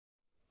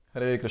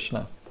Hare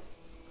Krishna.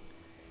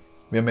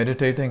 We are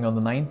meditating on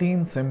the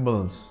 19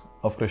 symbols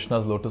of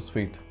Krishna's lotus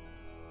feet.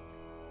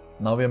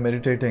 Now we are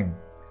meditating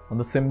on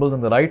the symbols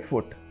on the right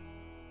foot.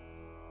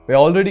 We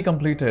already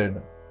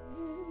completed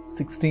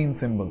 16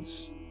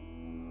 symbols.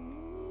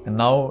 And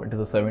now it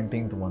is the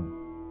 17th one.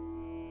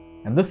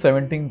 And this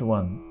 17th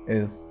one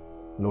is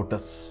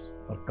lotus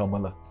or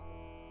Kamala.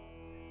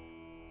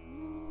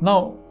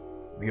 Now,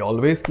 we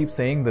always keep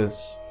saying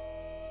this,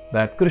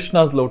 that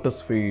Krishna's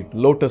lotus feet,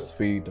 lotus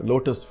feet,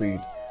 lotus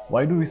feet.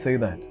 Why do we say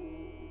that?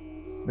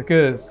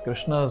 Because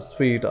Krishna's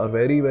feet are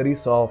very, very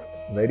soft,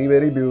 very,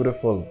 very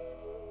beautiful.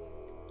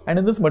 And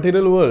in this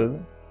material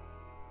world,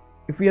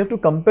 if we have to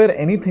compare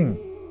anything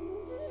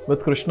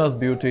with Krishna's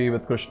beauty,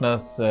 with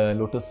Krishna's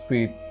lotus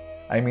feet,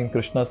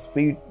 Krishna's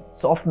feet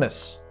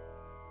softness,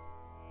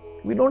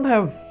 we don't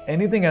have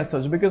anything as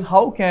such, because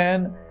how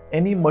can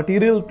any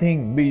material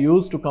thing be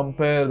used to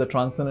compare the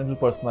transcendental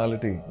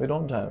personality? We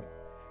don't have.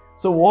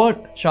 So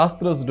what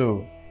Shastras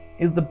do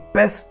is the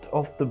best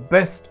of the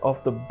best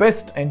of the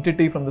best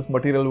entity from this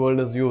material world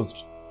is used,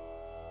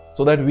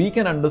 so that we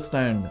can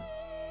understand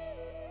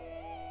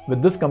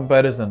with this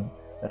comparison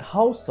that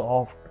how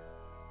soft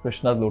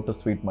Krishna's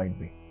lotus feet might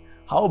be,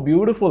 how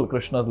beautiful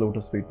Krishna's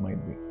lotus feet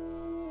might be.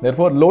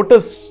 Therefore,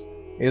 lotus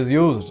is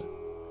used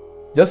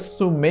just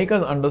to make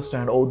us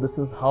understand, oh, this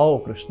is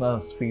how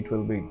Krishna's feet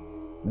will be,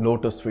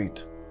 lotus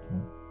feet.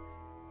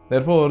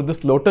 Therefore,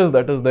 this lotus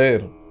that is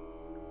there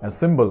as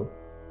symbol,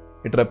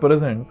 it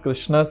represents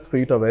Krishna's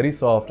feet are very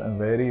soft and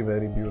very,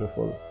 very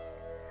beautiful.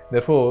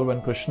 Therefore,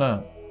 when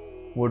Krishna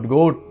would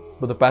go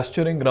to the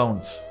pasturing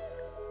grounds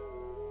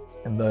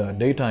in the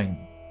daytime,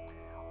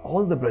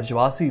 all the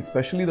Brajvasis,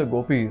 especially the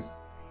gopis,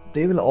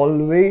 they will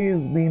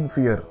always be in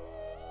fear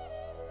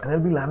and they'll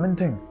be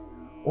lamenting.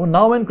 Oh,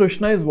 now when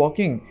Krishna is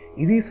walking,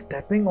 is he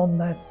stepping on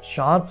that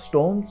sharp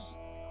stones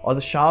or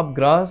the sharp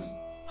grass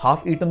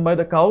half eaten by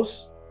the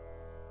cows?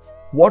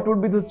 What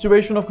would be the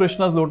situation of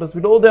Krishna's lotus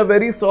feet? Oh, they're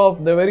very soft,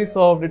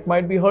 it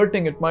might be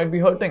hurting,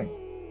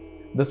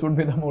 This would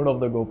be the mood of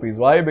the gopis.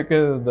 Why?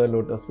 Because the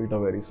lotus feet are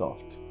very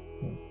soft.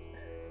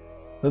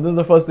 So this is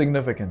the first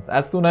significance.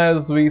 As soon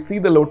as we see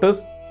the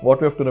lotus,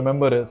 what we have to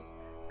remember is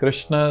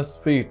Krishna's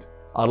feet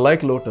are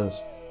like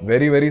lotus,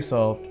 very, very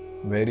soft,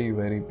 very,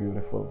 very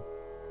beautiful.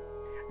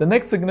 The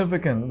next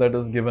significance that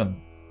is given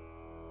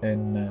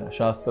in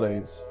Shastra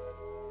is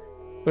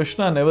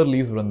Krishna never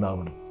leaves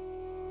Vrindavan.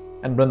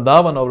 And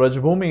Vrindavan or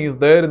Rajbhumi is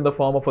there in the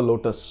form of a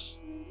lotus.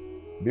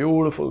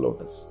 Beautiful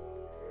lotus.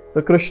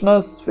 So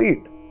Krishna's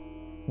feet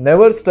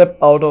never step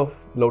out of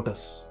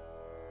lotus.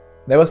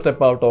 Never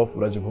step out of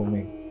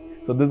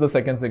Rajbhumi. So this is the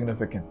second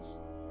significance.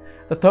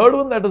 The third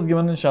one that is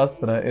given in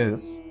Shastra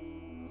is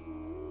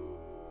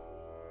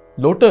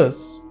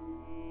lotus.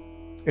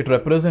 It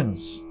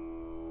represents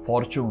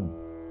fortune.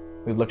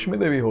 Because Lakshmi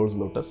Devi holds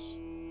lotus.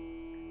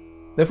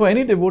 Therefore,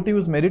 any devotee who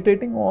is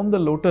meditating on the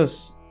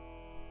lotus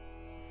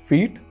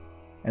feet,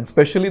 and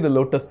especially the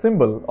lotus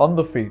symbol on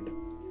the feet,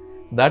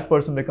 that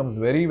person becomes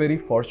very, very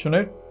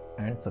fortunate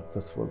and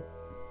successful.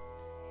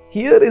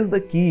 Here is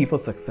the key for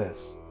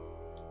success.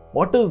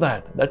 What is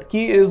that? That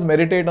key is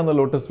meditate on the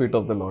lotus feet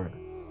of the Lord,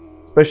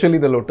 especially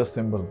the lotus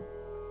symbol,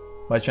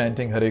 by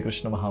chanting Hare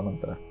Krishna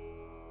Mahamantra.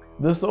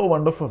 This is so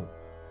wonderful.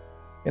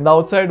 In the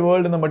outside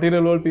world, in the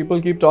material world,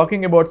 people keep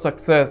talking about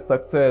success,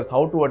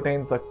 how to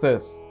attain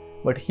success.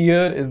 But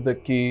here is the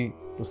key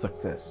to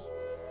success.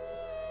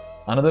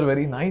 Another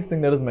very nice thing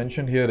that is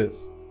mentioned here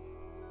is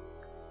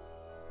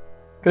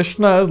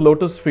Krishna's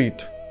lotus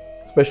feet,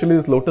 especially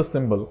this lotus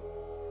symbol,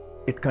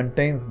 it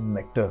contains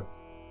nectar.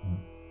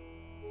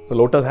 So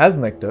lotus has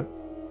nectar,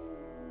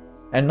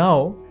 and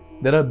now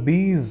there are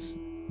bees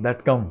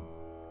that come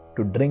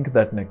to drink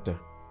that nectar.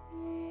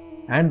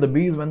 And the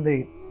bees, when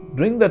they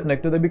drink that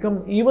nectar, they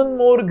become even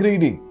more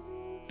greedy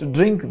to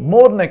drink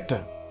more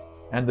nectar,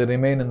 and they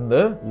remain in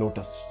the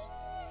lotus.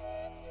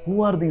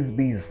 Who are these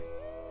bees?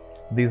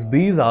 These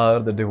bees are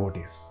the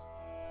devotees.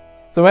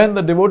 So when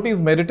the devotees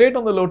meditate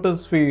on the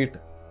lotus feet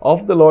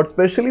of the Lord,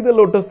 especially the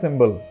lotus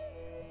symbol,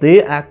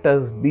 they act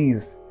as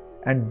bees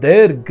and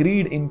their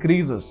greed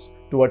increases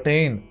to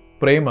attain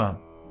prema,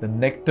 the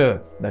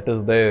nectar that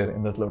is there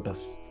in the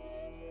lotus.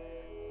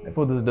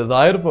 Therefore, this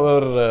desire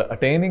for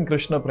attaining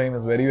Krishna prema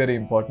is very, very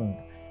important.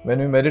 When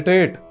we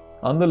meditate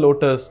on the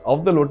lotus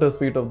of the lotus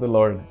feet of the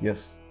Lord,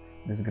 yes,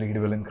 this greed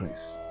will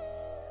increase.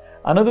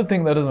 Another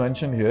thing that is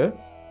mentioned here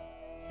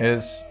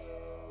is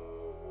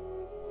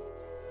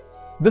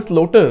this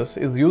lotus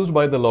is used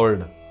by the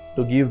Lord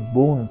to give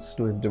boons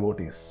to his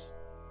devotees.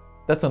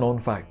 That's a known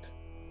fact.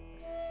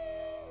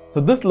 So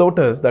this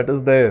lotus that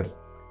is there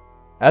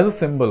as a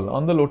symbol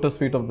on the lotus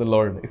feet of the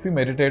Lord, if we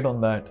meditate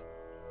on that,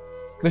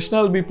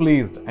 Krishna will be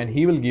pleased and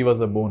he will give us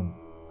a boon.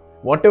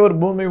 Whatever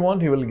boon we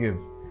want, he will give.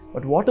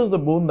 But what is the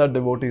boon that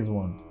devotees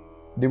want?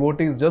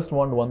 Devotees just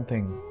want one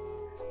thing.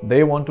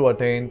 They want to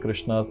attain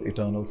Krishna's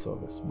eternal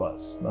service.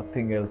 Bas,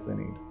 nothing else they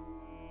need.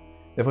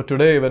 Therefore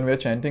today when we are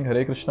chanting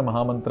Hare Krishna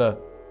Mahamantra,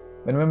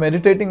 when we are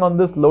meditating on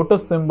this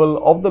lotus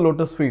symbol of the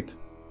lotus feet,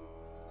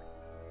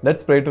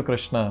 Let's pray to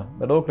Krishna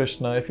that, oh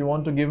Krishna, if you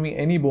want to give me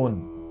any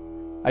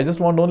boon, I just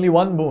want only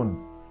one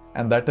boon,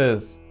 and that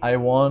is, I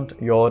want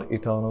your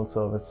eternal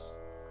service.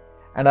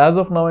 And as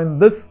of now, in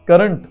this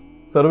current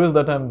service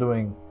that I am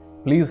doing,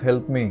 please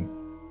help me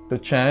to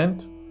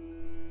chant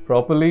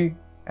properly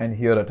and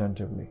hear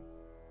attentively.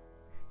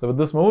 So with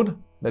this mood,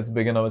 let's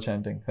begin our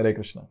chanting. Hare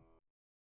Krishna.